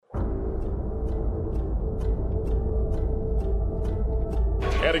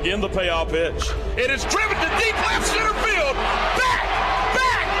And again, the payoff pitch. It is driven to deep left center field. Back,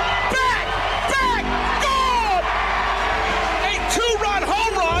 gone! A two-run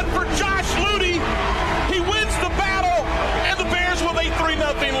home run for Josh Ludy. He wins the battle, and the Bears with a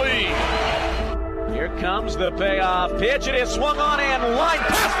 3-0 lead. Here comes the payoff pitch. It is swung on and line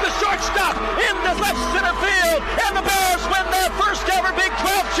past the shortstop into left center field, and the Bears win their first ever Big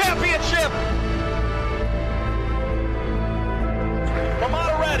 12 championship.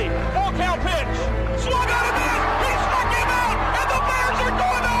 Ready, full count pitch, swung out of it, he struck him out, and the Bears are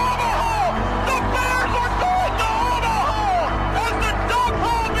going to Omaha! The Bears are going to Omaha! As the dog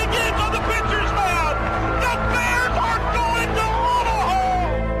hall begins on the pitcher's mound, the Bears are going to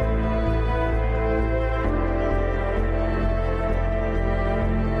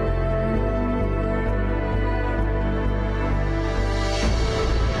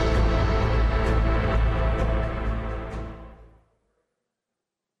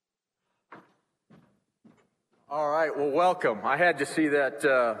All right, well, welcome. I had to see that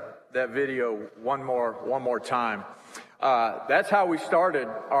video one more time. That's how we started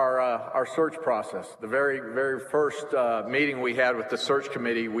our search process. The very first meeting we had with the search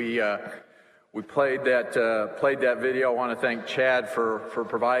committee, we played that video. I want to thank Chad for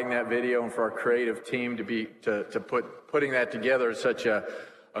providing that video and for our creative team putting that together in such a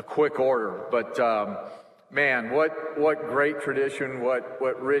quick order. But man, what great tradition,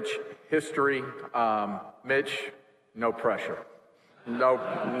 what rich history. Mitch, no pressure.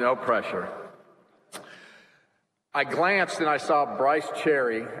 No pressure. I glanced and I saw Bryce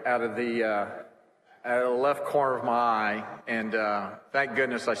Cherry out of the left corner of my eye, and thank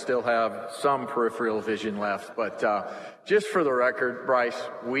goodness I still have some peripheral vision left. But just for the record, Bryce,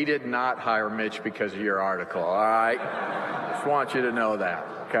 we did not hire Mitch because of your article, all right? Just want you to know that,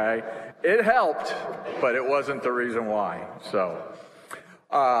 okay? It helped, but it wasn't the reason why. So,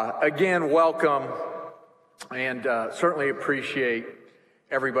 again, welcome. And certainly appreciate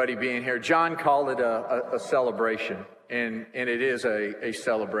everybody being here. John called it a celebration, and it is a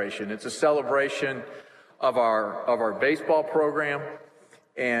celebration. It's a celebration of our baseball program,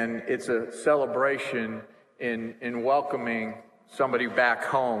 and it's a celebration in welcoming somebody back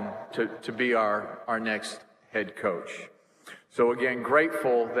home to be our next head coach. So again,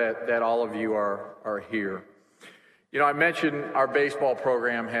 grateful that all of you are here. You know, I mentioned our baseball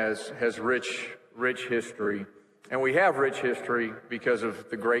program has rich history, and we have rich history because of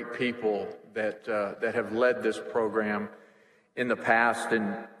the great people that have led this program in the past.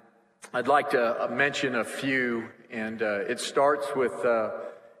 And I'd like to mention a few, and it starts with a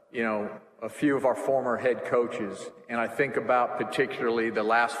few of our former head coaches, and I think about particularly the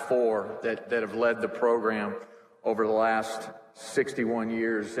last four that have led the program over the last 61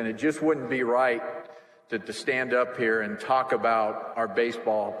 years. And it just wouldn't be right to stand up here and talk about our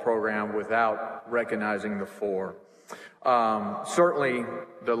baseball program without recognizing the four. Certainly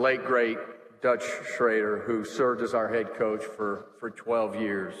the late, great Dutch Schrader, who served as our head coach for 12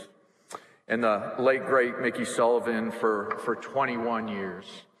 years, and the late, great Mickey Sullivan for 21 years,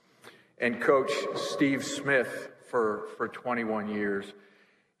 and Coach Steve Smith for 21 years.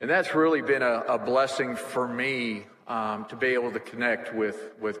 And that's really been a blessing for me to be able to connect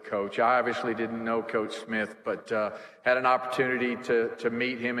with Coach. I obviously didn't know Coach Smith, but had an opportunity to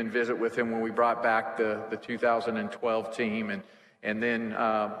meet him and visit with him when we brought back the 2012 team, and then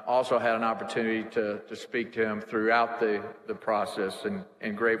also had an opportunity to speak to him throughout the process,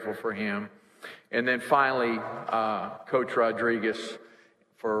 and grateful for him. And then finally, Coach Rodriguez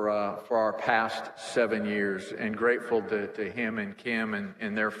for our past 7 years, and grateful to him and Kim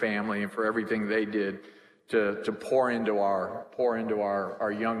and their family, and for everything they did to pour into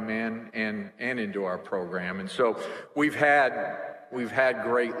our young men and into our program. And so we've had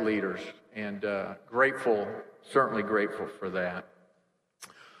great leaders, and certainly grateful for that.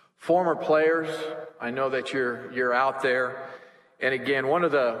 Former players, I know that you're out there, and again, one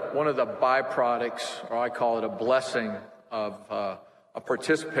of the byproducts, or I call it a blessing of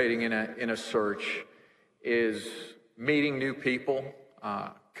participating in a search, is meeting new people,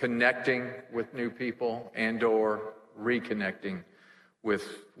 connecting with new people, and or reconnecting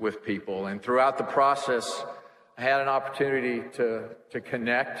with people. And throughout the process, I had an opportunity to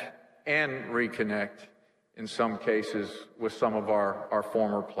connect and reconnect, in some cases, with some of our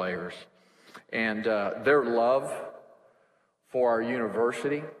former players. And their love for our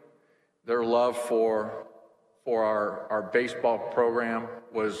university, their love for our baseball program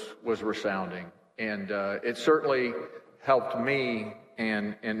was resounding. And it certainly helped me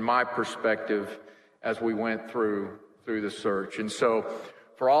and in my perspective as we went through the search. And so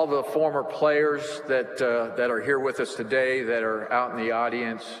For all the former players that are here with us today, that are out in the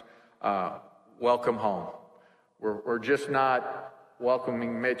audience, welcome home. We're just not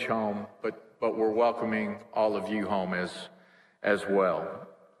welcoming Mitch home, but we're welcoming all of you home as well.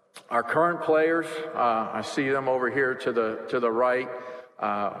 Our current players, I see them over here to the right.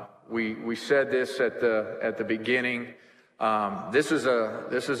 We said this at the beginning. This is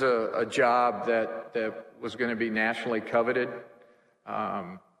a job that was going to be nationally coveted.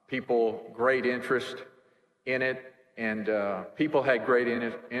 People, great interest in it, and people had great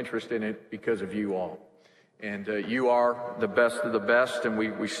interest in it because of you all. And you are the best of the best, and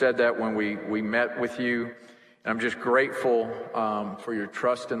we said that when we met with you. And I'm just grateful for your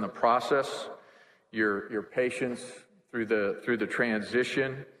trust in the process, your patience through the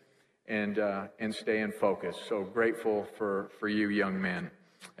transition, and staying focused. So grateful for you young men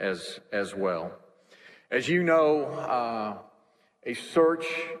as well. As you know, a search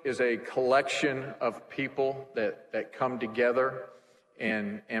is a collection of people that come together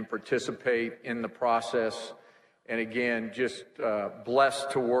and participate in the process. And again, just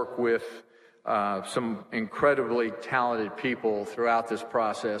blessed to work with some incredibly talented people throughout this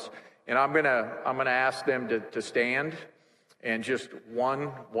process. And I'm gonna ask them to stand, and just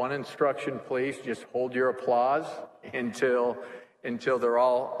one instruction, please. Just hold your applause until they're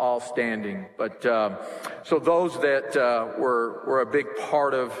all standing. But so those that were a big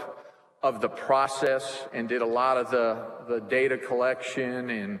part of the process and did a lot of the data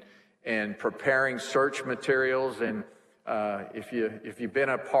collection and preparing search materials. And if you've been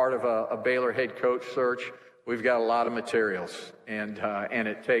a part of a Baylor head coach search, we've got a lot of materials, and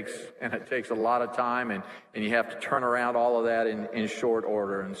it takes a lot of time, and you have to turn around all of that in short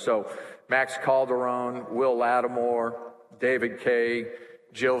order. And so Max Calderon, Will Lattimore, David Kay,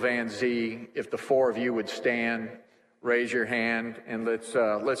 Jill Van Zee, if the four of you would stand, raise your hand, and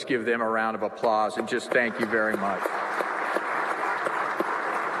let's give them a round of applause and just thank you very much.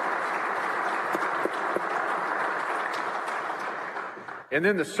 And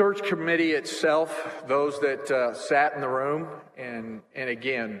then the search committee itself, those that sat in the room, and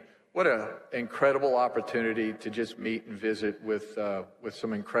again, what an incredible opportunity to just meet and visit with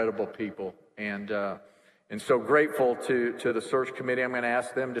some incredible people, and so grateful to the search committee. I'm going to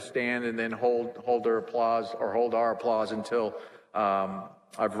ask them to stand and then hold their applause, or hold our applause, until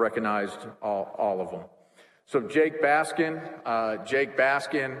I've recognized all of them. So Jake Baskin,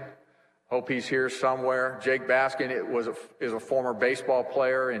 hope he's here somewhere. Jake Baskin is a former baseball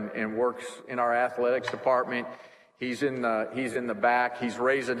player and works in our athletics department. He's in the back. He's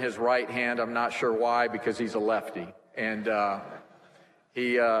raising his right hand. I'm not sure why, because he's a lefty, and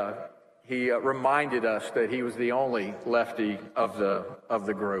he reminded us that he was the only lefty of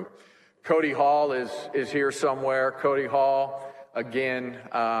the group. Cody Hall is here somewhere. Cody Hall, again,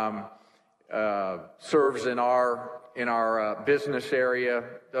 serves in our business area.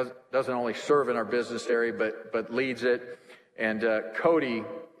 Doesn't only serve in our business area, but leads it. And Cody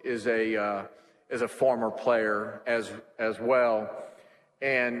is a former player as well.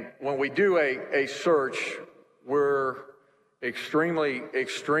 And when we do a search, we're extremely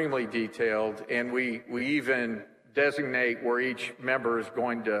detailed, and we even designate where each member is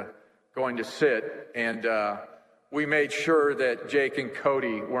going to sit. And we made sure that Jake and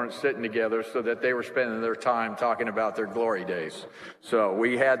Cody weren't sitting together, so that they were spending their time talking about their glory days. So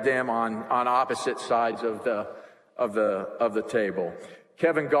we had them on opposite sides of the table.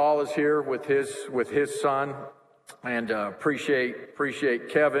 Kevin Gall is here with his son, and appreciate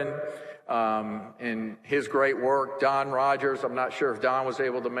Kevin and his great work. Don Rogers, I'm not sure if Don was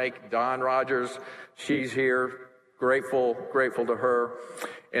able to make Don Rogers. She's here. Grateful to her.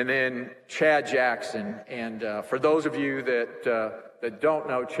 And then Chad Jackson. And for those of you that don't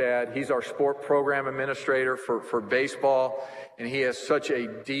know Chad, he's our sport program administrator for baseball, and he has such a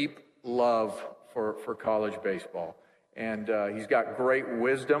deep love for college baseball. And he's got great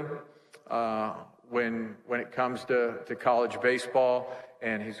wisdom when it comes to college baseball,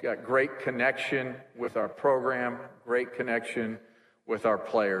 and he's got great connection with our program, great connection with our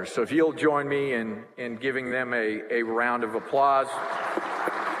players. So if you'll join me in giving them a round of applause.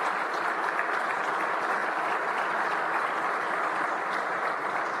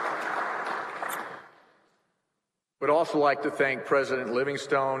 Would also like to thank President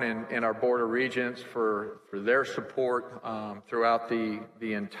Livingstone and our Board of Regents for their support throughout the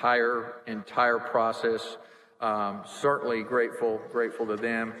entire process. Certainly grateful to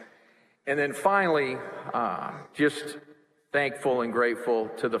them. And then finally, just thankful and grateful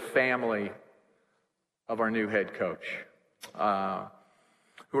to the family of our new head coach,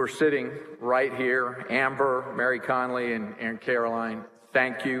 who are sitting right here. Amber, Mary Conley, and Caroline,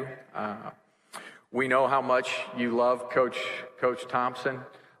 thank you. We know how much you love Coach Thompson.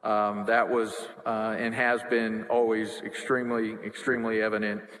 That was and has been always extremely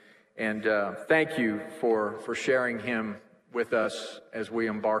evident. And thank you for sharing him with us as we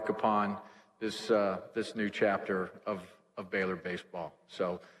embark upon this new chapter of Baylor baseball.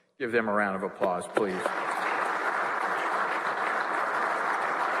 So give them a round of applause, please.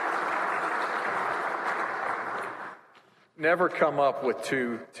 Never come up with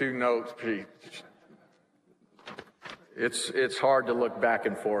two notes, Pete. It's hard to look back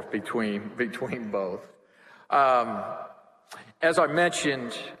and forth between both. As I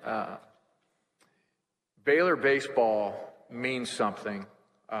mentioned, Baylor baseball means something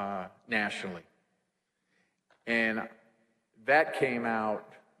nationally, and that came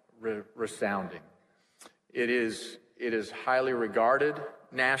out resounding. It is highly regarded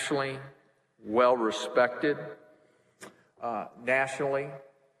nationally, well respected nationally,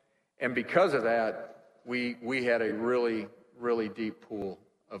 and because of that, we had a really deep pool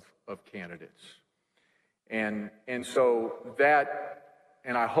of candidates, and so that,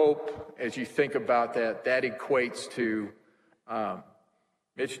 and I hope as you think about that equates to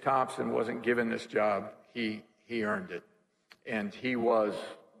Mitch Thompson wasn't given this job; he earned it, and he was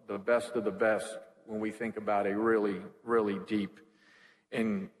the best of the best when we think about a really deep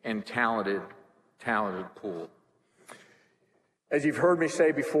and talented pool. As you've heard me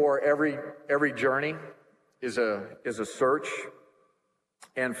say before, every journey is a search,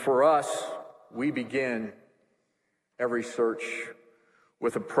 and for us, we begin every search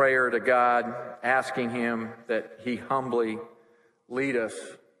with a prayer to God, asking Him that He humbly lead us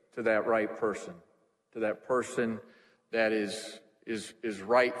to that right person, to that person that is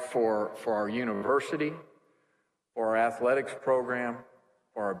right for our university, for our athletics program,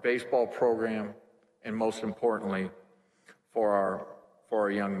 for our baseball program, and most importantly, for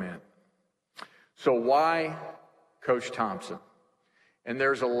our young men. So why Coach Thompson? And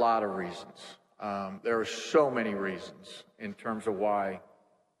there's a lot of reasons. There are so many reasons in terms of why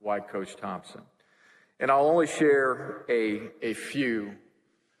Coach Thompson. And I'll only share a few,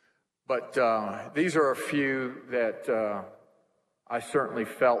 but these are a few that I certainly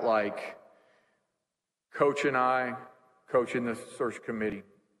felt like Coach and I, Coach and the search committee,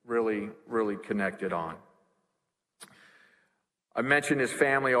 really connected on. I mentioned his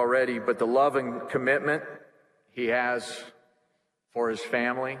family already, but the love and commitment he has for his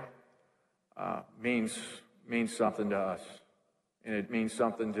family means something to us, and it means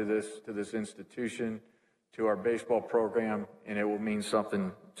something to this institution, to our baseball program, and it will mean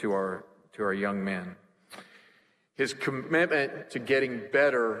something to our young men. His commitment to getting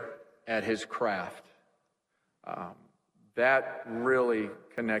better at his craft, that really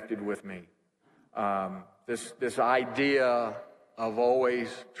connected with me. This idea of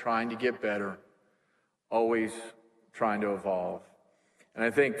always trying to get better, always trying to evolve. And I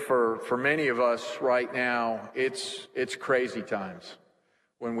think for many of us right now, it's crazy times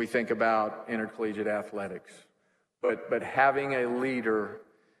when we think about intercollegiate athletics. But having a leader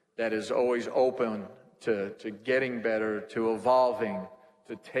that is always open to getting better, to evolving,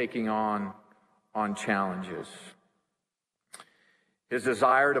 to taking on challenges. His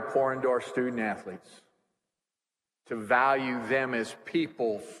desire to pour into our student athletes, to value them as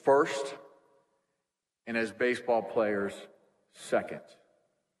people first and as baseball players second.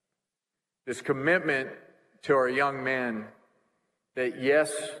 This commitment to our young men that,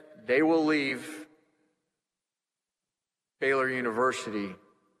 yes, they will leave Baylor University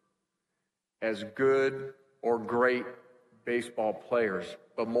as good or great baseball players,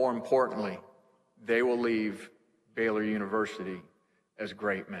 but more importantly, they will leave Baylor University as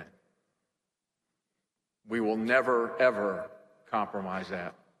great men. We will never, ever compromise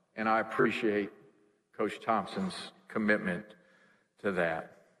that. And I appreciate Coach Thompson's commitment to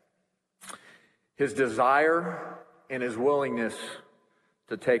that. His desire and his willingness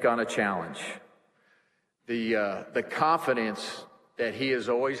to take on a challenge. The confidence that he has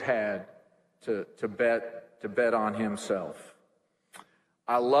always had to bet on himself.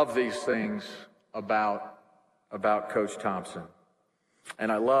 I love these things about Coach Thompson.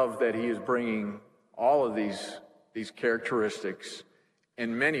 And I love that he is bringing all of these characteristics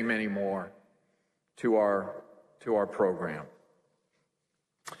and many, many more to our program.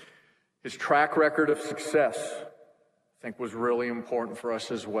 His track record of success, I think, was really important for us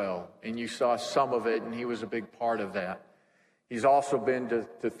as well. And you saw some of it, and he was a big part of that. He's also been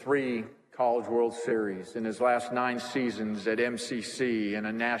to 3 College World Series in his last 9 seasons at MCC and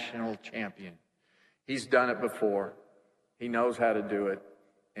a national champion. He's done it before. He knows how to do it,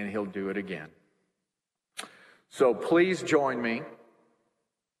 and he'll do it again. So please join me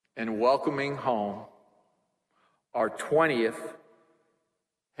and welcoming home our 20th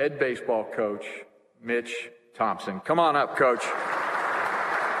head baseball coach, Mitch Thompson. Come on up, Coach.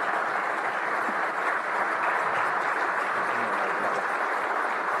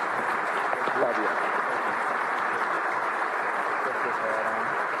 Love you.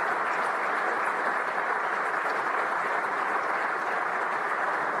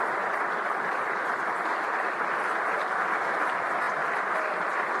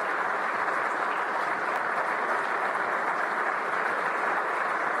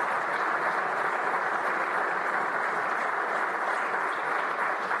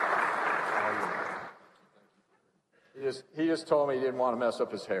 He just told me he didn't want to mess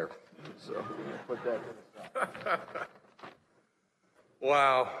up his hair, so put that to the side.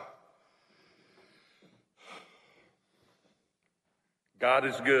 Wow. God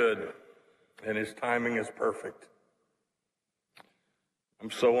is good, and his timing is perfect.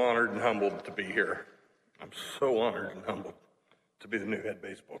 I'm so honored and humbled to be here. I'm so honored and humbled to be the new head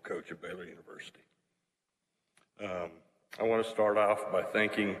baseball coach at Baylor University. I want to start off by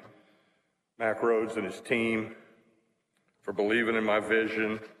thanking Mac Rhodes and his team for believing in my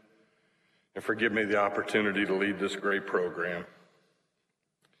vision and for giving me the opportunity to lead this great program.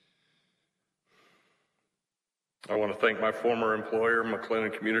 I want to thank my former employer,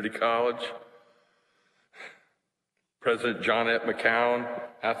 McLennan Community College, President Johnette McCown,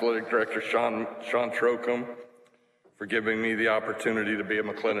 Athletic Director Sean Trocum, for giving me the opportunity to be a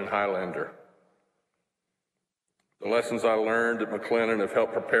McLennan Highlander. The lessons I learned at McLennan have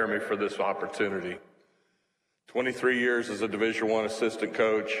helped prepare me for this opportunity. 23 years as a Division I assistant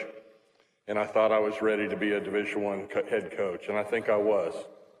coach, and I thought I was ready to be a Division I head coach, and I think I was.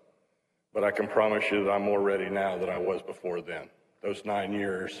 But I can promise you that I'm more ready now than I was before then. Those 9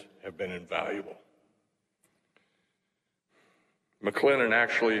 years have been invaluable. McLennan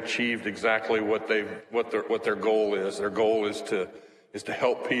actually achieved exactly what their goal is. Their goal is to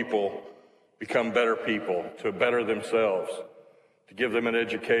help people become better people, to better themselves, to give them an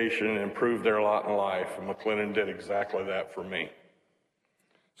education and improve their lot in life, and McLennan did exactly that for me.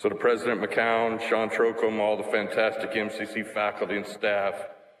 So to President McCown, Sean Trocum, all the fantastic MCC faculty and staff,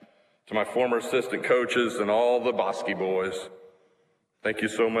 to my former assistant coaches and all the Bosky boys, thank you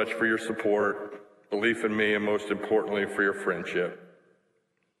so much for your support, belief in me, and most importantly, for your friendship.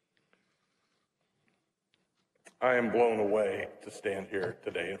 I am blown away to stand here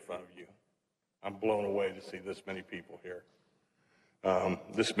today in front of you. I'm blown away to see this many people here.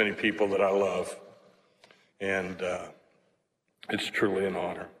 This many people that I love, and it's truly an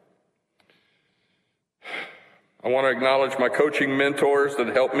honor. I want to acknowledge my coaching mentors that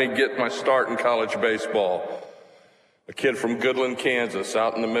helped me get my start in college baseball. A kid from Goodland, Kansas,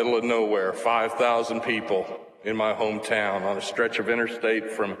 out in the middle of nowhere, 5,000 people in my hometown on a stretch of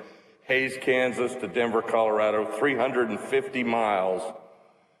interstate from Hays, Kansas to Denver, Colorado, 350 miles.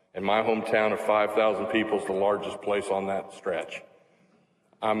 And my hometown of 5,000 people is the largest place on that stretch.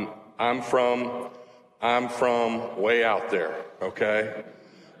 I'm from way out there, okay?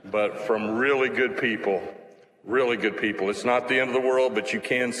 But from really good people, really good people. It's not the end of the world, but you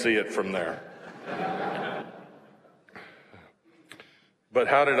can see it from there. But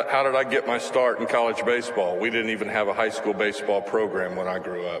how did I get my start in college baseball? We didn't even have a high school baseball program when I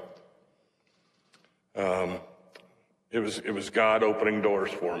grew up. It was God opening doors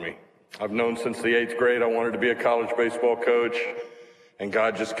for me. I've known since the 8th grade I wanted to be a college baseball coach, and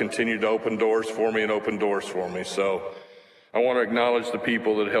God just continued to open doors for me and open doors for me. So I want to acknowledge the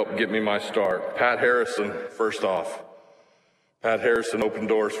people that helped get me my start. Pat Harrison, first off. Pat Harrison opened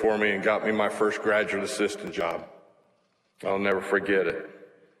doors for me and got me my first graduate assistant job. I'll never forget it.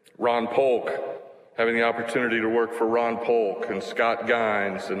 Ron Polk, having the opportunity to work for Ron Polk and Scott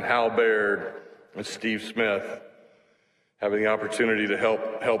Gines and Hal Baird and Steve Smith, having the opportunity to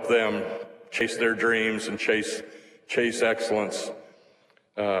help them chase their dreams and chase excellence.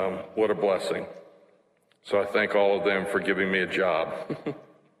 What a blessing. So I thank all of them for giving me a job.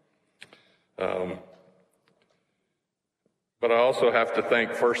 But I also have to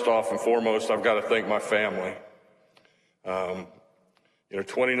thank, first off and foremost, I've got to thank my family.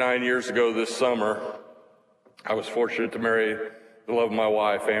 29 years ago this summer, I was fortunate to marry the love of my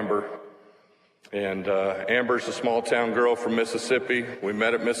wife, Amber. And Amber's a small town girl from Mississippi. We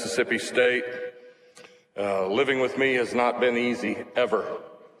met at Mississippi State. Living with me has not been easy, ever.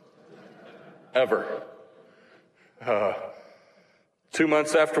 2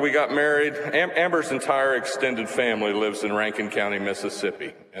 months after we got married, Amber's entire extended family lives in Rankin County,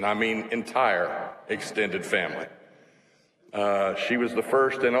 Mississippi. And I mean entire extended family. She was the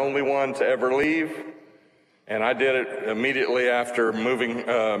first and only one to ever leave. And I did it immediately after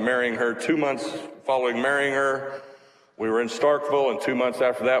marrying her. 2 months following marrying her, we were in Starkville, and 2 months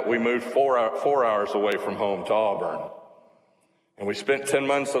after that, we moved 4 hours away from home to Auburn. And we spent 10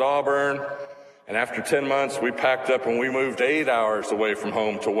 months at Auburn, and after 10 months, we packed up and we moved 8 hours away from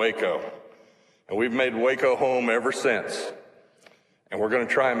home to Waco. And we've made Waco home ever since. And we're going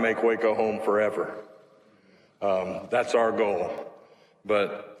to try and make Waco home forever. That's our goal.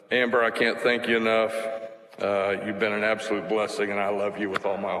 But Amber, I can't thank you enough. You've been an absolute blessing, and I love you with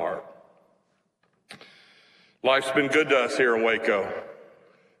all my heart. Life's been good to us here in Waco.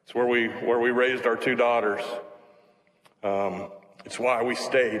 It's where we raised our 2 daughters. It's why we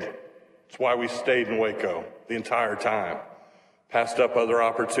stayed. It's why we stayed in Waco the entire time. Passed up other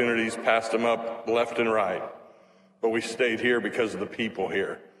opportunities, passed them up left and right. But we stayed here because of the people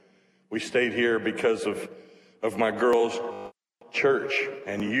here. We stayed here because of my girls' church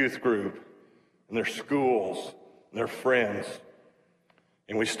and youth group and their schools and their friends.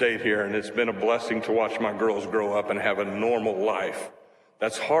 And we stayed here, and it's been a blessing to watch my girls grow up and have a normal life.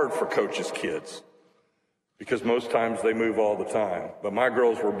 That's hard for coaches' kids because most times they move all the time. But my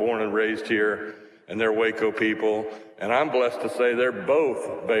girls were born and raised here, and they're Waco people. And I'm blessed to say they're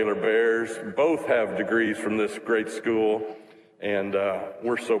both Baylor Bears, both have degrees from this great school, and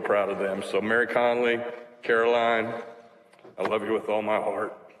we're so proud of them. So Mary Conley, Caroline, I love you with all my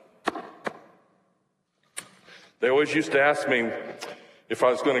heart. They always used to ask me if I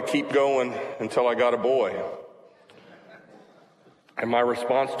was going to keep going until I got a boy. And my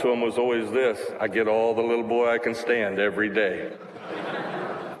response to them was always this: I get all the little boy I can stand every day.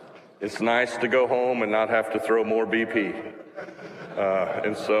 It's nice to go home and not have to throw more BP.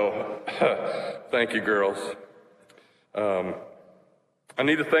 And so, thank you, girls. I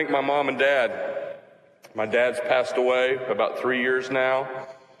need to thank my mom and dad. My dad's passed away about 3 years now,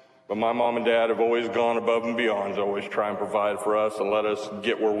 but my mom and dad have always gone above and beyond to always try and provide for us and let us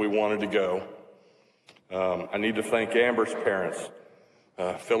get where we wanted to go. I need to thank Amber's parents,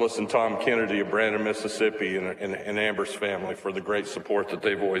 Phyllis and Tom Kennedy of Brandon, Mississippi, and Amber's family for the great support that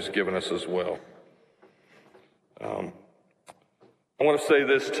they've always given us as well. I want to say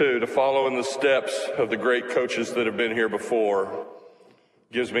this too: to follow in the steps of the great coaches that have been here before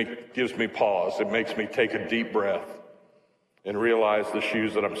gives me pause. It makes me take a deep breath and realize the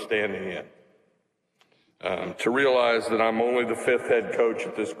shoes that I'm standing in. To realize that I'm only the 5th head coach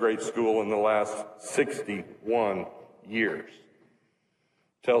at this great school in the last 61 years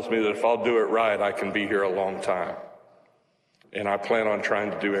tells me that if I'll do it right, I can be here a long time. And I plan on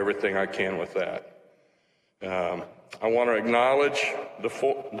trying to do everything I can with that. I want to acknowledge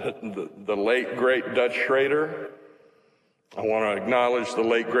the late, great Dutch Schrader. I want to acknowledge the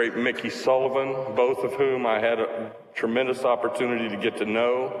late, great Mickey Sullivan, both of whom I had a tremendous opportunity to get to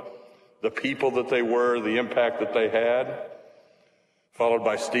know, the people that they were, the impact that they had, followed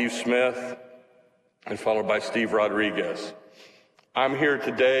by Steve Smith, and followed by Steve Rodriguez. I'm here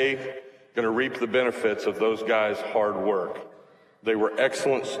today going to reap the benefits of those guys' hard work. They were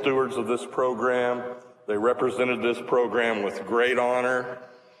excellent stewards of this program. They represented this program with great honor,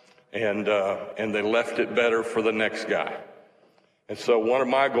 and they left it better for the next guy. And so one of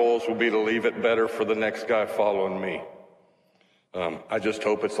my goals will be to leave it better for the next guy following me. I just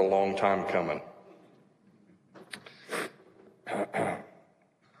hope it's a long time coming.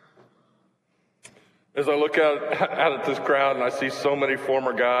 As I look out at this crowd and I see so many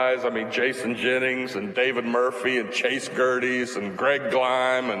former guys, I mean, Jason Jennings and David Murphy and Chase Gerdes and Greg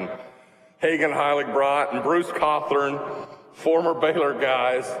Gleim and Hagen Heiligbrot and Bruce Cawthorn, former Baylor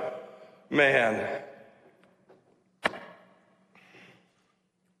guys, man.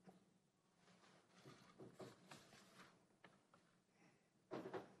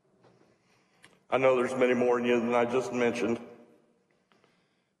 I know there's many more in you than I just mentioned.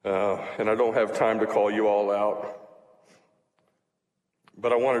 And I don't have time to call you all out.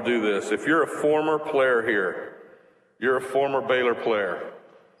 But I want to do this. If you're a former player here, you're a former Baylor player,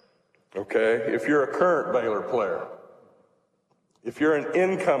 okay? If you're a current Baylor player, if you're an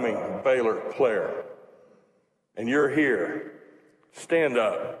incoming Baylor player, and you're here, stand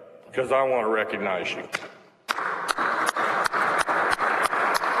up, because I want to recognize you.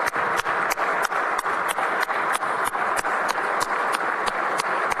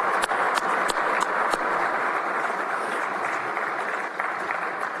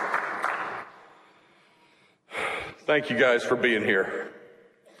 Thank you guys for being here.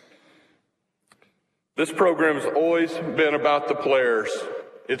 This program's always been about the players.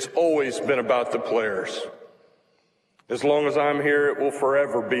 It's always been about the players. As long as I'm here, it will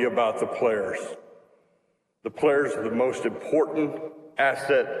forever be about the players. The players are the most important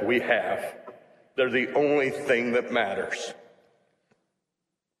asset we have. They're the only thing that matters.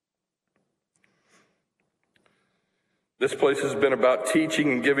 This place has been about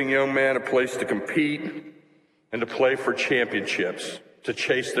teaching and giving young men a place to compete and to play for championships, to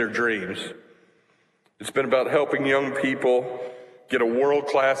chase their dreams. It's been about helping young people get a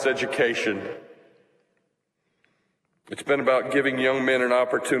world-class education. It's been about giving young men an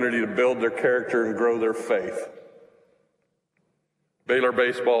opportunity to build their character and grow their faith. Baylor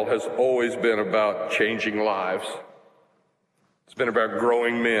baseball has always been about changing lives. It's been about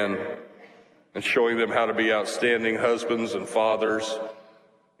growing men and showing them how to be outstanding husbands and fathers,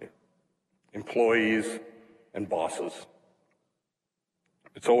 employees, and bosses.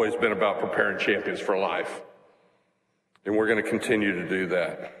 It's always been about preparing champions for life, and we're going to continue to do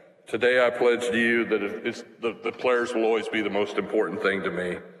that. Today I pledge to you that the players will always be the most important thing to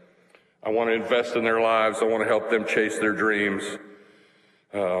me. I want to invest in their lives. I want to help them chase their dreams.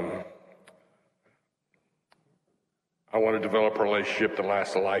 I want to develop a relationship that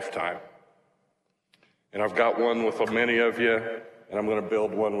lasts a lifetime. And I've got one with many of you, and I'm going to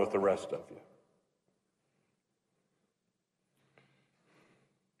build one with the rest of you.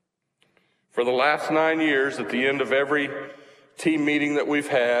 For the last 9 years, at the end of every team meeting that we've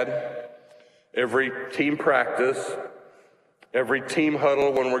had, every team practice, every team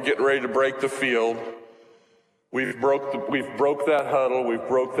huddle when we're getting ready to break the field, we've broke that huddle, we've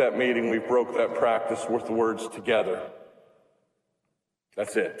broke that meeting, we've broke that practice with the words together.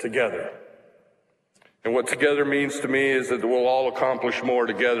 That's it, together. And what together means to me is that we'll all accomplish more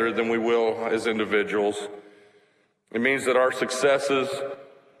together than we will as individuals. It means that our successes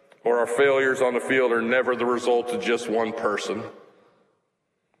or our failures on the field are never the result of just one person.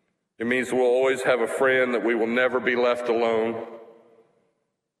 It means we'll always have a friend, that we will never be left alone.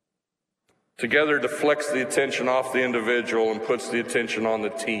 Together deflects the attention off the individual and puts the attention on the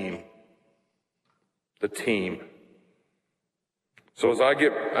team. The team. So as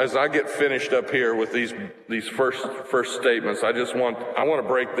I get finished up here with these first statements, I want to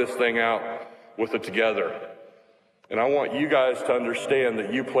break this thing out with it together. And I want you guys to understand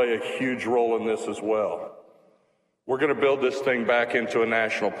that you play a huge role in this as well. We're going to build this thing back into a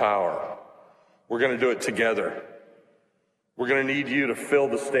national power. We're going to do it together. We're going to need you to fill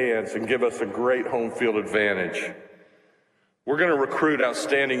the stands and give us a great home field advantage. We're going to recruit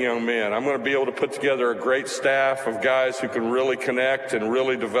outstanding young men. I'm going to be able to put together a great staff of guys who can really connect and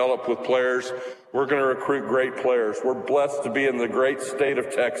really develop with players. We're going to recruit great players. We're blessed to be in the great state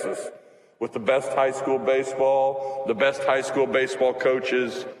of Texas with the best high school baseball, the best high school baseball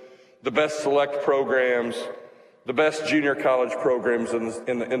coaches, the best select programs, the best junior college programs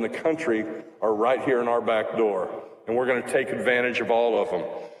in the country are right here in our back door. And we're going to take advantage of all of them.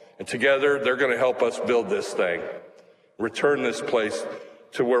 And together, they're going to help us build this thing, return this place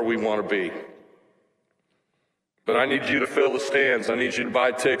to where we want to be. But I need you to fill the stands. I need you to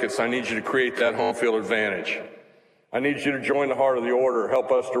buy tickets. I need you to create that home field advantage. I need you to join the Heart of the Order,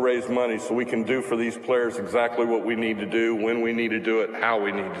 help us to raise money so we can do for these players exactly what we need to do, when we need to do it, how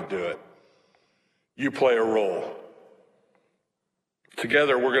we need to do it. You play a role.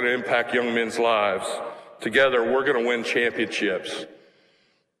 Together, we're going to impact young men's lives. Together, we're going to win championships.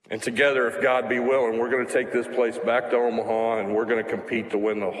 And together, if God be willing, we're going to take this place back to Omaha, and we're going to compete to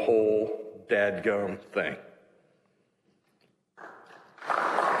win the whole dadgum thing.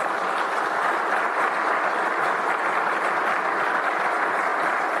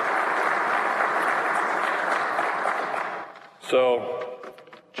 So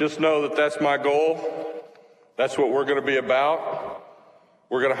just know that that's my goal. That's what we're going to be about.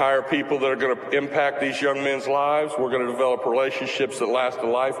 We're going to hire people that are going to impact these young men's lives. We're going to develop relationships that last a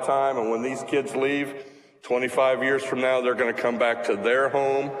lifetime. And when these kids leave 25 years from now, they're going to come back to their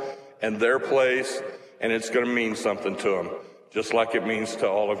home and their place, and it's going to mean something to them, just like it means to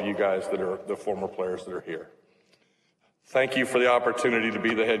all of you guys that are the former players that are here. Thank you for the opportunity to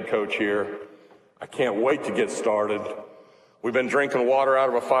be the head coach here. I can't wait to get started. We've been drinking water out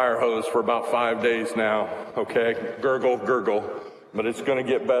of a fire hose for about 5 days now, okay? Gurgle, gurgle, but it's going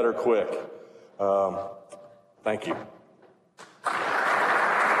to get better quick. Thank you.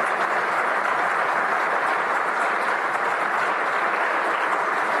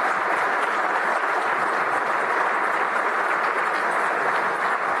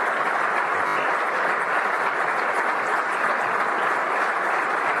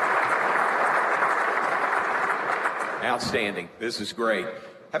 Outstanding. This is great. How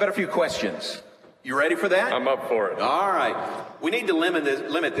about a few questions? You ready for that? I'm up for it. All right. We need to limit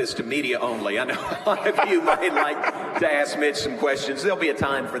this to media only. I know a lot of you might like to ask Mitch some questions. There'll be a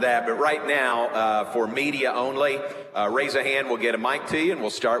time for that. But right now, for media only, raise a hand. We'll get a mic to you, and we'll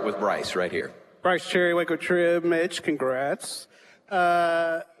start with Bryce right here. Bryce Cherry, Waco Trib. Mitch, congrats.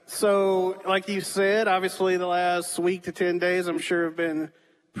 So, like you said, obviously the last week to 10 days, I'm sure have been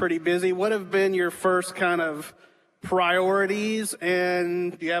pretty busy. What have been your first kind of priorities,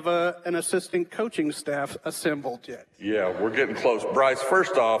 and do you have an assistant coaching staff assembled yet? Yeah, we're getting close. Bryce,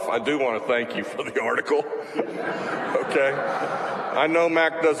 first off, I do want to thank you for the article. Okay? I know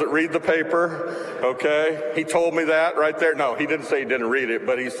Mac doesn't read the paper, okay? He told me that right there. No, he didn't say he didn't read it,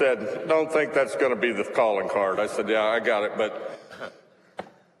 but he said, don't think that's going to be the calling card. I said, yeah, I got it, but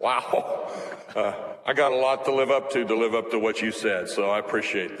wow. I got a lot to live up to what you said, so I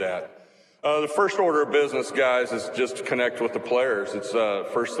appreciate that. The first order of business, guys, is just to connect with the players. It's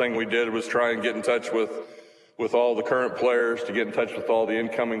first thing we did was try and get in touch with all the current players, to get in touch with all the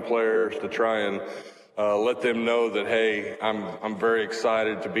incoming players, to try and let them know that, hey, I'm very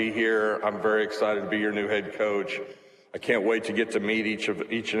excited to be here. I'm very excited to be your new head coach. I can't wait to get to meet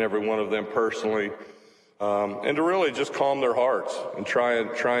each and every one of them personally, and to really just calm their hearts and try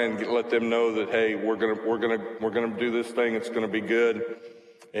and let them know that, hey, we're gonna do this thing. It's gonna be good.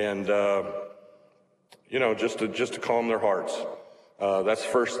 And, just to calm their hearts. That's the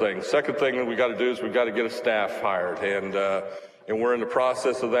first thing. Second thing that we got to do is we got to get a staff hired. And we're in the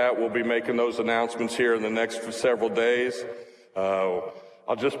process of that. We'll be making those announcements here in the next several days. I'll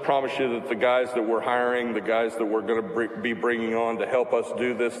just promise you that the guys that we're hiring, the guys that we're going to be bringing on to help us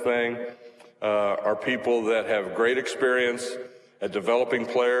do this thing, are people that have great experience at developing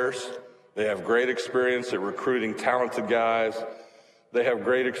players. They have great experience at recruiting talented guys. They have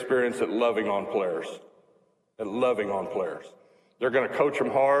great experience at loving on players. They're going to coach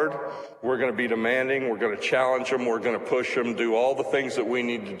them hard. We're going to be demanding. We're going to challenge them. We're going to push them, do all the things that we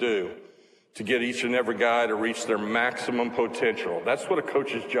need to do to get each and every guy to reach their maximum potential. That's what a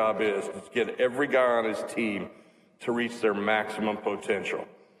coach's job is to get every guy on his team to reach their maximum potential.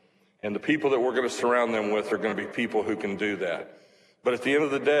 And the people that we're going to surround them with are going to be people who can do that. But at the end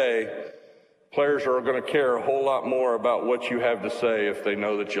of the day, players are going to care a whole lot more about what you have to say if they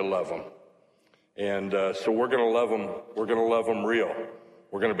know that you love them. And so we're going to love them. We're going to love them real.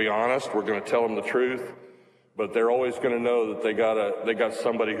 We're going to be honest. We're going to tell them the truth. But they're always going to know that they got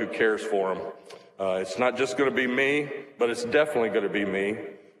somebody who cares for them. It's not just going to be me, but it's definitely going to be me.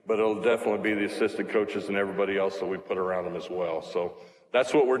 But it'll definitely be the assistant coaches and everybody else that we put around them as well. So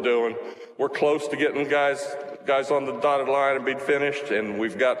that's what we're doing. We're close to getting guys on the dotted line and being finished, and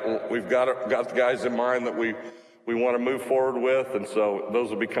we've got the guys in mind that we want to move forward with, and so those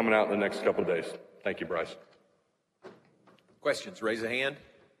will be coming out in the next couple of days. Thank you, Bryce. Questions? Raise a hand.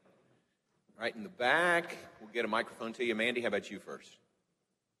 Right in the back. We'll get a microphone to you. Mandy, how about you first?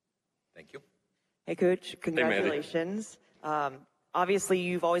 Thank you. Hey, Coach. Congratulations. Hey, obviously,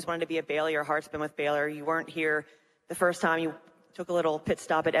 you've always wanted to be a Baylor. Your heart's been with Baylor. You weren't here the first time. You took a little pit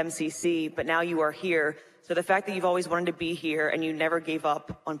stop at MCC, but now you are here. So the fact that you've always wanted to be here and you never gave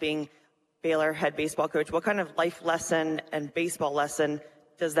up on being Baylor head baseball coach, what kind of life lesson and baseball lesson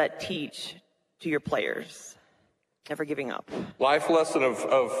does that teach to your players? Never giving up. Life lesson of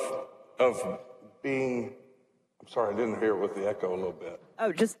being, I'm sorry, I didn't hear it with the echo a little bit.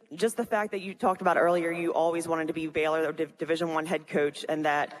 Oh, just the fact that you talked about earlier, you always wanted to be Baylor Division I head coach, and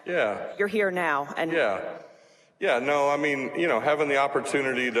that you're here now. And Yeah, no, I mean, having the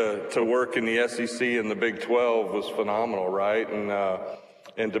opportunity to work in the SEC and the Big 12 was phenomenal, right?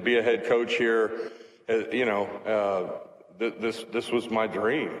 And to be a head coach here, this was my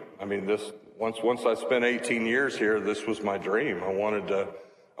dream. I mean, once I spent 18 years here, this was my dream. I wanted to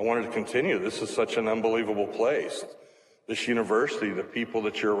continue. This is such an unbelievable place. This university, the people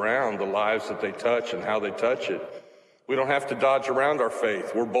that you're around, the lives that they touch and how they touch it. We don't have to dodge around our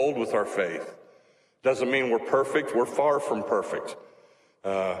faith. We're bold with our faith. Doesn't mean we're perfect. We're far from perfect,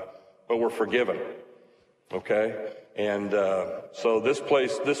 but we're forgiven. Okay, and so this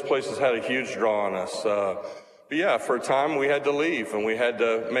place has had a huge draw on us. But yeah, for a time we had to leave, and we had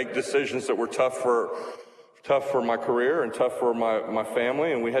to make decisions that were tough for my career and tough for my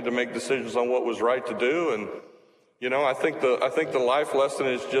family, and we had to make decisions on what was right to do. And I think the life lesson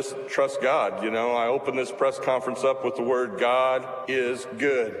is just trust God. I opened this press conference up with the word God is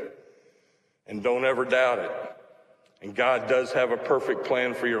good. And don't ever doubt it. And God does have a perfect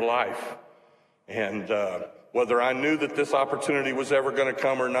plan for your life. And whether I knew that this opportunity was ever going to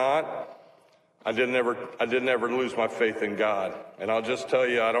come or not, I didn't ever lose my faith in God. And I'll just tell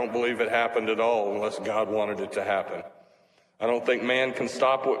you, I don't believe it happened at all unless God wanted it to happen. I don't think man can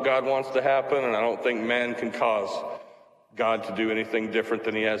stop what God wants to happen, and I don't think man can cause God to do anything different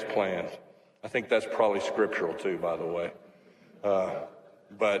than he has planned. I think that's probably scriptural too, by the way.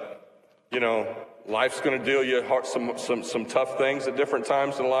 But life's going to deal you some tough things at different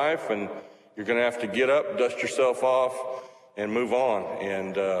times in life, and you're going to have to get up, dust yourself off, and move on.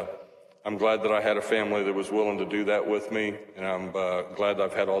 And I'm glad that I had a family that was willing to do that with me, and I'm glad that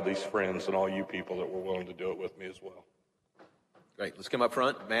I've had all these friends and all you people that were willing to do it with me as well. Great. Let's come up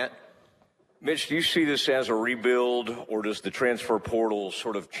front. Matt? Mitch, do you see this as a rebuild, or does the transfer portal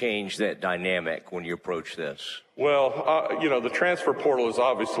sort of change that dynamic when you approach this? Well, the transfer portal has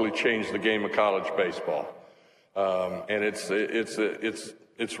obviously changed the game of college baseball, and it's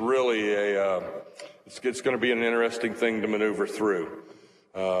really it's going to be an interesting thing to maneuver through.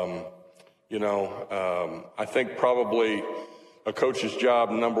 I think probably a coach's job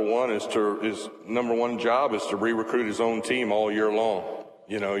number one is to re-recruit his own team all year long.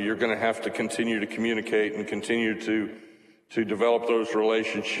 You're going to have to continue to communicate and continue to develop those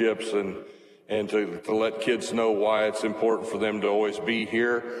relationships and to let kids know why it's important for them to always be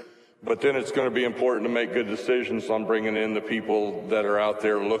here. But then it's going to be important to make good decisions on bringing in the people that are out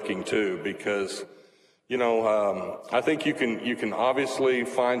there looking too, because I think you can obviously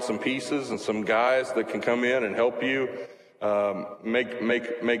find some pieces and some guys that can come in and help you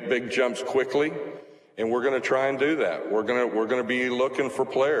make big jumps quickly. And we're going to try and do that. We're going to be looking for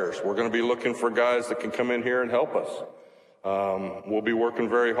players. We're going to be looking for guys that can come in here and help us. We'll be working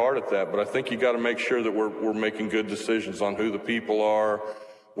very hard at that. But I think you got to make sure that we're making good decisions on who the people are,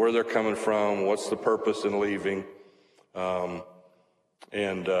 where they're coming from, what's the purpose in leaving. The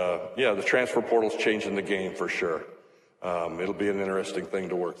transfer portal's changing the game for sure. It'll be an interesting thing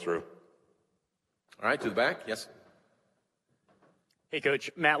to work through. All right, to the back. Yes. Hey,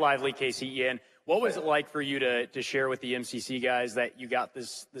 Coach. Matt Lively, KCEN. What was it like for you to share with the MCC guys that you got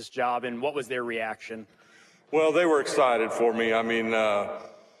this job, and what was their reaction? Well, they were excited for me. I mean, I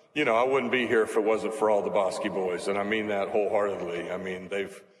wouldn't be here if it wasn't for all the Bosque boys, and I mean that wholeheartedly. I mean,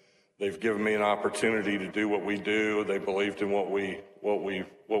 they've given me an opportunity to do what we do. They believed in what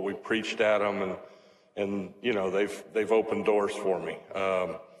we preached at them, and they've opened doors for me.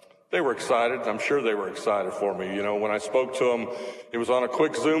 They were excited. I'm sure they were excited for me. When I spoke to them, it was on a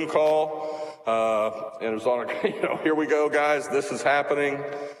quick Zoom call. And it was on here we go, guys, this is happening.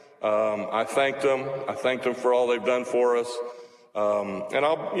 I thanked them. I thanked them for all they've done for us. And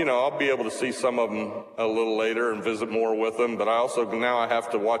I'll be able to see some of them a little later and visit more with them. But I also now I have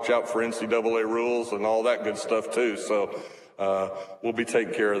to watch out for NCAA rules and all that good stuff too. So, we'll be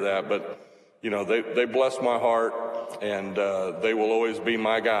taking care of that. But, they bless my heart, and, they will always be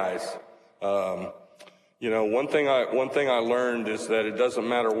my guys. One thing I learned is that it doesn't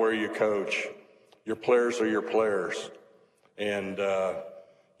matter where you coach. Your players are your players. And,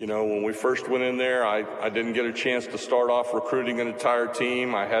 when we first went in there, I didn't get a chance to start off recruiting an entire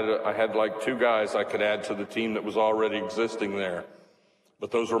team. I had like 2 guys I could add to the team that was already existing there. But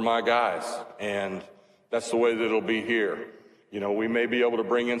those were my guys, and that's the way that it'll be here. We may be able to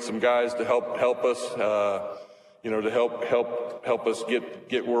bring in some guys to help us, to help us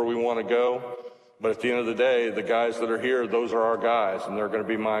get where we want to go. But at the end of the day, the guys that are here, those are our guys, and they're going to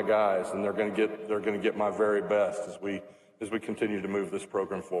be my guys, and they're going to get my very best as we continue to move this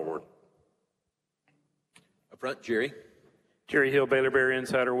program forward. Up front, Jerry. Jerry Hill, Baylor Bear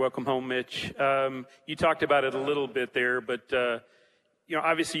Insider. Welcome home, Mitch. You talked about it a little bit there, but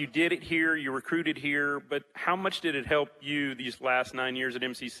obviously you did it here, you recruited here, but how much did it help you these last 9 years at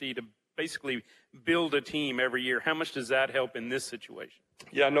MCC to basically build a team every year? How much does that help in this situation?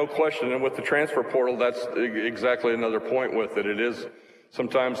 Yeah, no question. And with the transfer portal, that's exactly another point with it.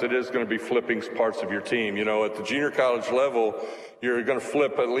 Sometimes it is going to be flipping parts of your team. At the junior college level, you're going to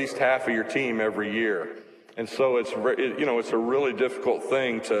flip at least half of your team every year. And so it's a really difficult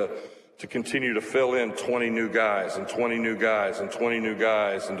thing to continue to fill in 20 new guys and 20 new guys and 20 new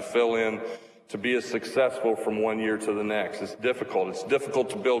guys, and to fill in to be as successful from one year to the next. It's difficult. It's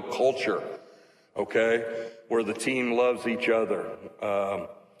difficult to build culture, okay, where the team loves each other.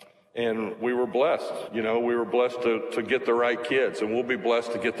 And we were blessed, we were blessed to get the right kids, and we'll be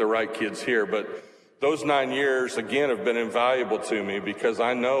blessed to get the right kids here. But those 9 years, again, have been invaluable to me because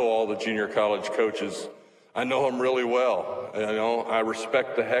I know all the junior college coaches. I know them really well. I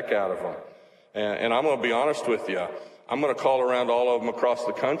respect the heck out of them. And I'm going to be honest with you. I'm going to call around all of them across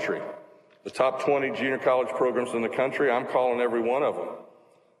the country. The top 20 junior college programs in the country, I'm calling every one of them.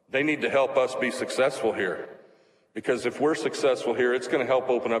 They need to help us be successful here. Because if we're successful here, it's going to help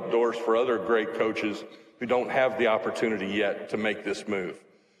open up doors for other great coaches who don't have the opportunity yet to make this move.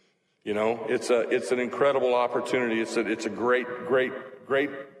 It's an incredible opportunity. It's a great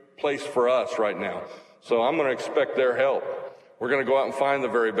place for us right now. So I'm going to expect their help. We're going to go out and find the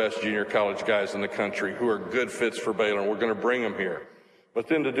very best junior college guys in the country who are good fits for Baylor, and we're going to bring them here. But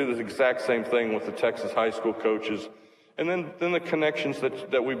then to do the exact same thing with the Texas high school coaches And then the connections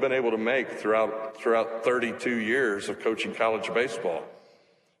that we've been able to make throughout 32 years of coaching college baseball.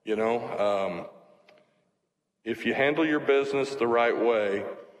 You know, if you handle your business the right way,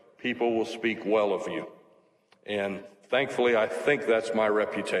 people will speak well of you. And thankfully, I think that's my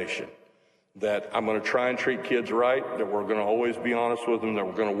reputation, that I'm going to try and treat kids right, that we're going to always be honest with them, that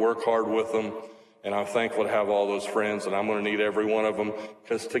we're going to work hard with them. And I'm thankful to have all those friends, and I'm going to need every one of them,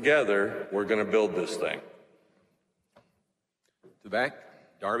 because together we're going to build this thing. To the back,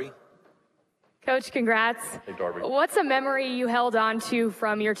 Darby. Coach, congrats. Hey, Darby. What's a memory you held on to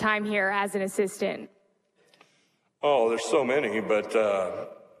from your time here as an assistant? Oh, there's so many, but,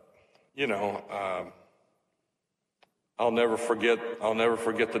 you know, I'll never forget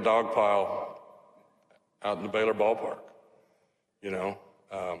the dog pile out in the Baylor ballpark. You know,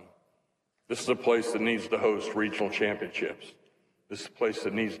 this is a place that needs to host regional championships. This is a place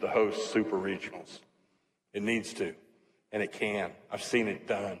that needs to host super regionals. It needs to, and it can. I've seen it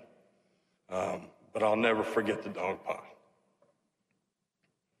done. But I'll never forget the dog pile.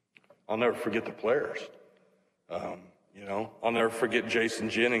 I'll never forget the players. You know, I'll never forget Jason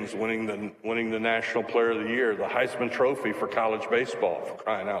Jennings winning the National Player of the Year, the Heisman Trophy for college baseball, for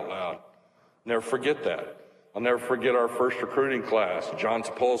crying out loud. Never forget that. I'll never forget our first recruiting class, John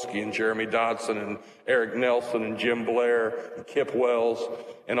Topolsky and Jeremy Dodson and Eric Nelson and Jim Blair and Kip Wells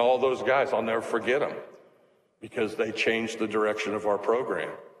and all those guys. I'll never forget them because they changed the direction of our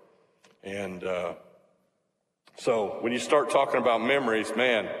program. And so when you start talking about memories,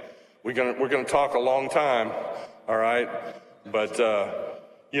 man, we're gonna talk a long time, all right? But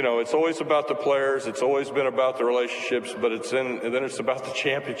you know, it's always about the players. It's always been about the relationships, but and then it's about the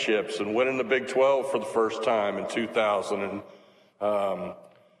championships and winning the Big 12 for the first time in 2000. And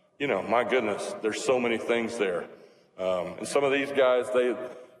you know, my goodness, there's so many things there. And some of these guys,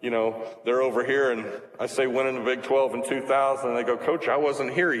 they're over here, and I say winning the Big 12 in 2000, and they go, Coach, I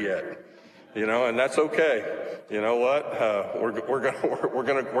wasn't here yet. You know, and that's okay. You know what?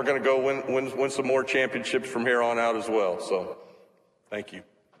 We're gonna go win some more championships from here on out as well. So, thank you.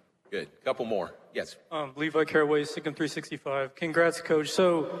 Good. Couple more. Yes. Levi Caraway, Sikkim 365. Congrats, Coach.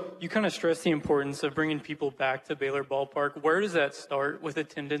 So you kind of stressed the importance of bringing people back to Baylor Ballpark. Where does that start with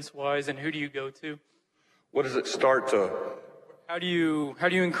attendance-wise, and who do you go to? What does it start to? How do you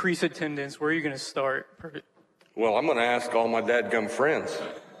increase attendance? Where are you going to start? Well, I'm going to ask all my dadgum friends.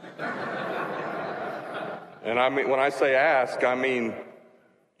 And I mean, when I say ask, I mean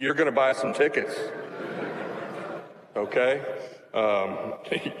you're going to buy some tickets. Okay?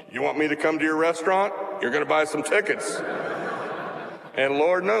 You want me to come to your restaurant? You're going to buy some tickets. And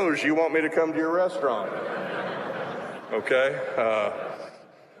Lord knows you want me to come to your restaurant. Okay?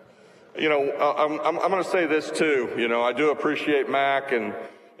 You know, I'm going to say this too. You know, I do appreciate Mac and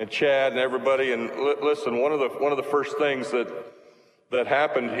Chad and everybody. And listen, one of the first things that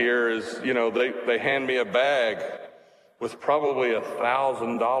happened here is, you know, they hand me a bag with probably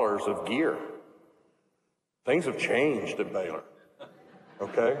 $1,000 of gear. Things have changed at Baylor.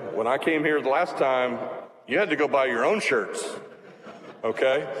 Okay? When I came here the last time, you had to go buy your own shirts.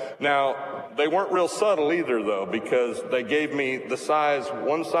 Okay? Now, they weren't real subtle either, though, because they gave me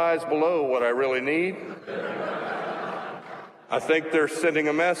one size below what I really need. I think they're sending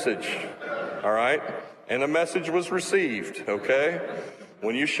a message, all right? And the message was received, okay?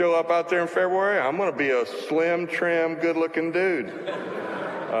 When you show up out there in February, I'm going to be a slim, trim, good-looking dude.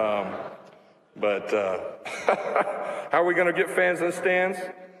 How are we going to get fans in the stands?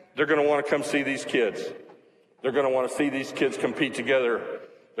 They're going to want to come see these kids. They're going to want to see these kids compete together.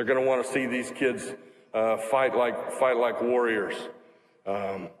 They're going to want to see these kids fight like warriors.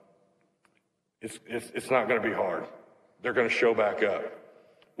 It's not going to be hard. They're going to show back up.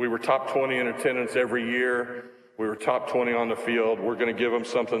 We were top 20 in attendance every year. We were top 20 on the field. We're going to give them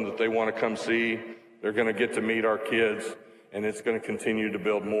something that they want to come see. They're going to get to meet our kids, and it's going to continue to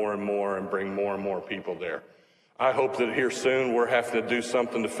build more and more and bring more and more people there. I hope that here soon we'll have to do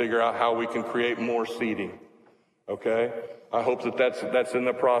something to figure out how we can create more seating. Okay? I hope that that's in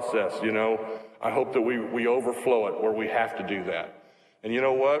the process, you know. I hope that we overflow it where we have to do that. And you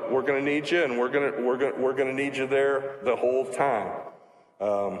know what? We're going to need you, and we're going to need you there the whole time.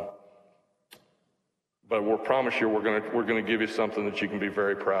 But we'll promise you we're going to give you something that you can be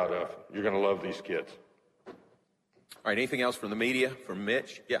very proud of. You're going to love these kids. All right, anything else from the media, from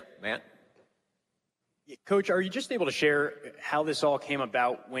Mitch? Yeah, Matt? Coach, are you just able to share how this all came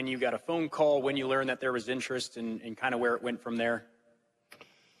about, when you got a phone call, when you learned that there was interest, and kind of where it went from there?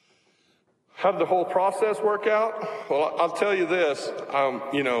 How did the whole process work out? Well, I'll tell you this.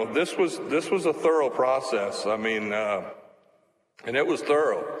 You know, this was a thorough process. I mean, and it was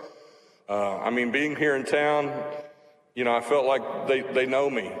thorough. I mean, being here in town, I felt like they know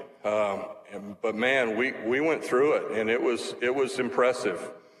me. But man, we went through it, and it was impressive.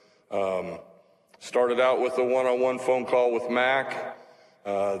 Started out with a one-on-one phone call with Mac.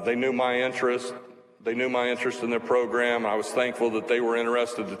 They knew my interest. They knew my interest in their program. I was thankful that they were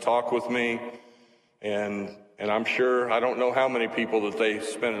interested to talk with me. And I'm sure, I don't know how many people that they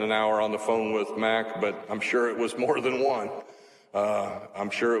spent an hour on the phone with Mac, but I'm sure it was more than one.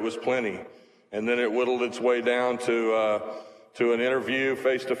 I'm sure it was plenty. And then it whittled its way down to an interview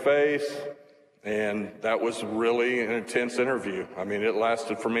face-to-face. And that was really an intense interview. I mean, it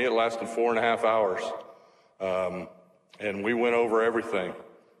lasted 4.5 hours. And we went over everything.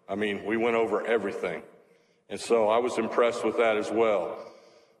 And so I was impressed with that as well.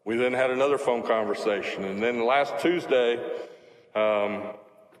 We then had another phone conversation. And then last Tuesday, I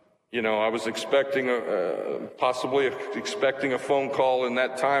was possibly expecting a phone call in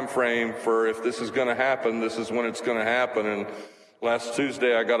that time frame for if this is going to happen, this is when it's going to happen. And last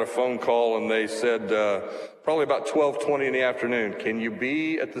Tuesday, I got a phone call, and they said, probably about 12:20 in the afternoon, can you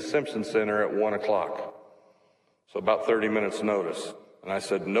be at the Simpson Center at 1 o'clock? So about 30 minutes notice. And I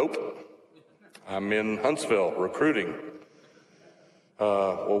said, nope, I'm in Huntsville recruiting.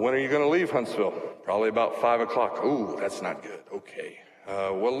 Well, when are you going to leave Huntsville? Probably about 5 o'clock. Ooh, that's not good. Okay.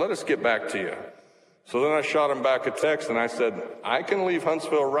 Well, let us get back to you. So then I shot him back a text, and I said, I can leave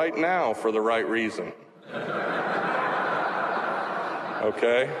Huntsville right now for the right reason.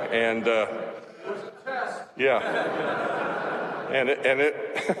 Okay, and yeah, and it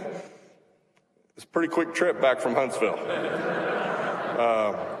it's a pretty quick trip back from Huntsville.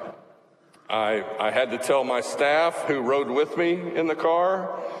 I had to tell my staff who rode with me in the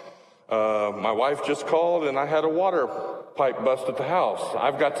car. My wife just called, and I had a water pipe bust at the house.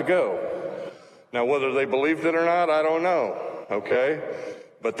 I've got to go. Now, whether they believed it or not, I don't know. Okay,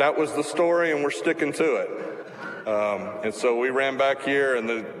 but that was the story, and we're sticking to it. And so we ran back here, and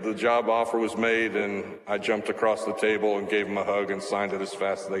the job offer was made, and I jumped across the table and gave him a hug and signed it as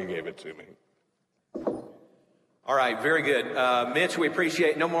fast as they gave it to me. All right, very good. Mitch, we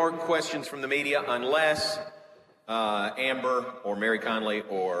appreciate no more questions from the media unless Amber or Mary Conley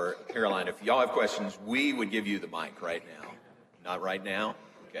or Caroline, if y'all have questions, we would give you the mic right now. Not right now?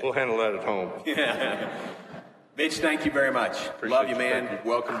 Okay. We'll handle that at home. Mitch, thank you very much. Love you, man.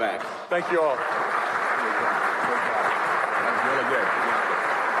 Welcome back. Thank you all. Really good.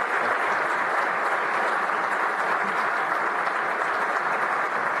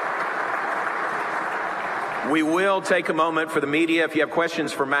 We will take a moment for the media. If you have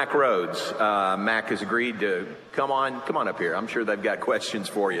questions for Mac Rhodes, Mac has agreed to come on up here. I'm sure they've got questions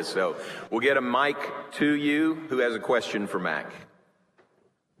for you. So we'll get a mic to you. Who has a question for Mac?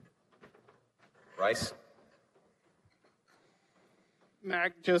 Bryce?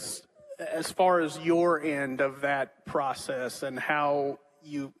 Mac, just as far as your end of that process and how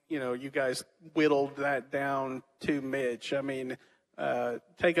you guys whittled that down to Mitch. I mean,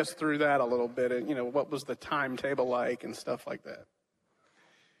 take us through that a little bit, and what was the timetable like and stuff like that.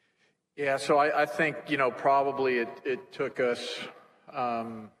 Yeah, so I think probably it took us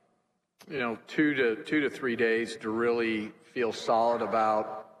 2 to 3 days to really feel solid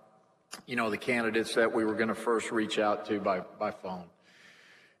about the candidates that we were going to first reach out to by phone.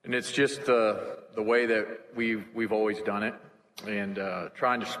 And it's just the way that we've always done it, and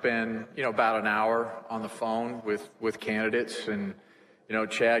trying to spend about an hour on the phone with candidates. And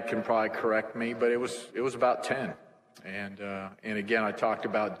Chad can probably correct me, but it was about 10. And again, I talked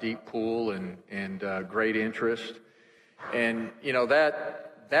about deep pool and great interest, and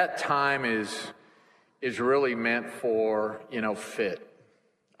that time is really meant for fit.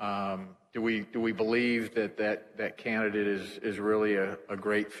 Do we believe that candidate is really a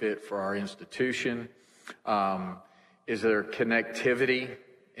great fit for our institution? Is there connectivity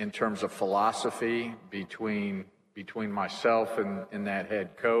in terms of philosophy between myself and that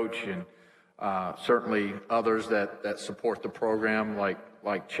head coach, and certainly others that support the program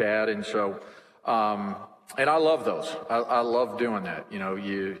like Chad? And so and I love those. I love doing that.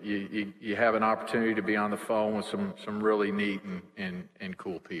 You have an opportunity to be on the phone with some really neat and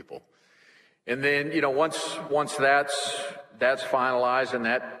cool people. And then, once that's finalized, and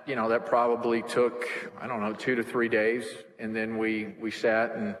that probably took, 2 to 3 days. And then we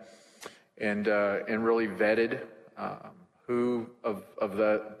sat and really vetted who of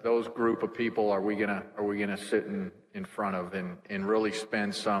those group of people are we gonna sit in front of and really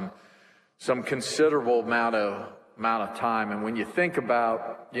spend some considerable amount of time. And when you think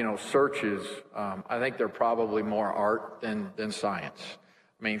about searches, I think they're probably more art than science.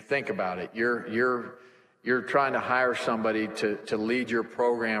 I mean, think about it. You're you're trying to hire somebody to lead your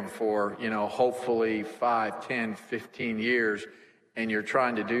program for, hopefully 5, 10, 15 years, and you're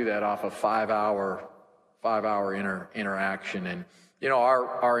trying to do that off a 5-hour interaction. And,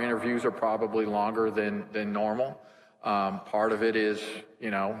 our interviews are probably longer than normal. Part of it is,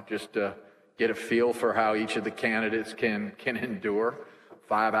 just to get a feel for how each of the candidates can endure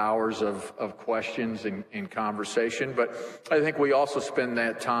 5 hours of questions and conversation. But I think we also spend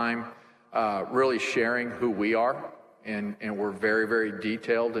that time really sharing who we are, and we're very, very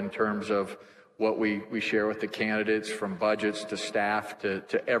detailed in terms of what we share with the candidates, from budgets to staff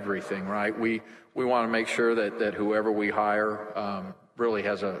to everything, right? We want to make sure that whoever we hire really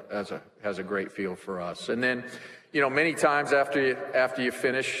has a great feel for us. And then, many times after you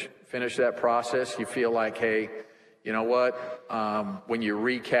finish that process, you feel like, hey, you know what? When you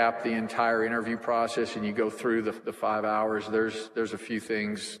recap the entire interview process and you go through the 5 hours, there's a few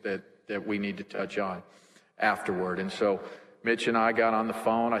things that we need to touch on afterward. And so Mitch and I got on the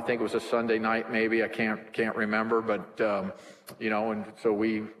phone. I think it was a Sunday night, maybe. I can't remember, but and so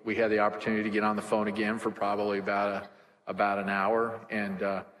we had the opportunity to get on the phone again for probably about an hour.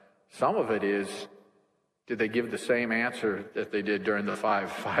 And some of it is, did they give the same answer that they did during the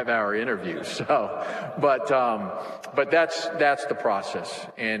five-hour interview? So, but that's the process.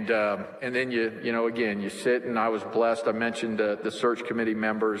 And then you sit, and I was blessed. I mentioned the search committee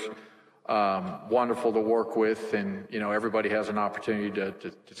members, wonderful to work with, and everybody has an opportunity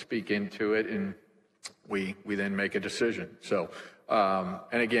to speak into it, and we then make a decision. So,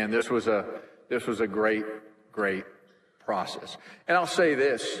 and again, this was a great process. And I'll say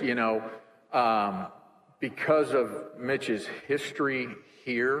this, because of Mitch's history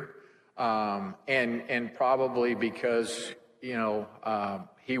here, and probably because,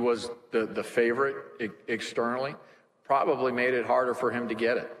 he was the favorite externally, probably made it harder for him to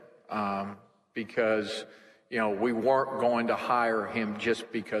get it, because, we weren't going to hire him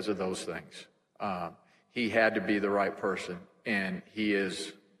just because of those things. He had to be the right person, and he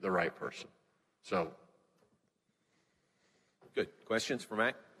is the right person. So. Good. Questions for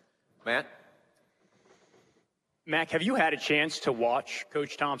Mac? Matt? Mac, have you had a chance to watch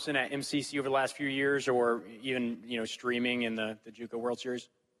Coach Thompson at MCC over the last few years, or even, streaming in the JUCO World Series?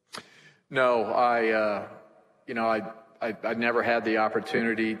 No, I never had the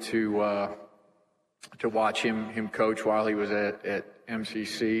opportunity to watch him coach while he was at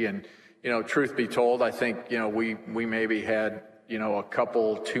MCC. And, truth be told, I think, we maybe had, a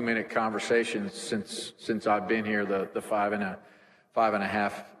couple 2-minute conversations since I've been here the five and a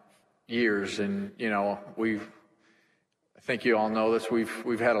half years. And, I think you all know this.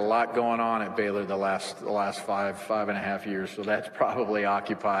 We've had a lot going on at Baylor the last five and a half years, so that's probably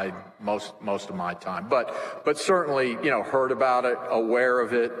occupied most of my time. But certainly, heard about it, aware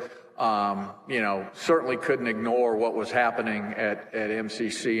of it. Certainly couldn't ignore what was happening at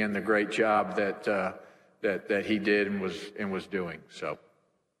MCC and the great job that he did and was doing. So.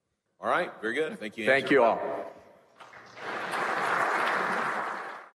 All right, very good. Thank you. Thank you all.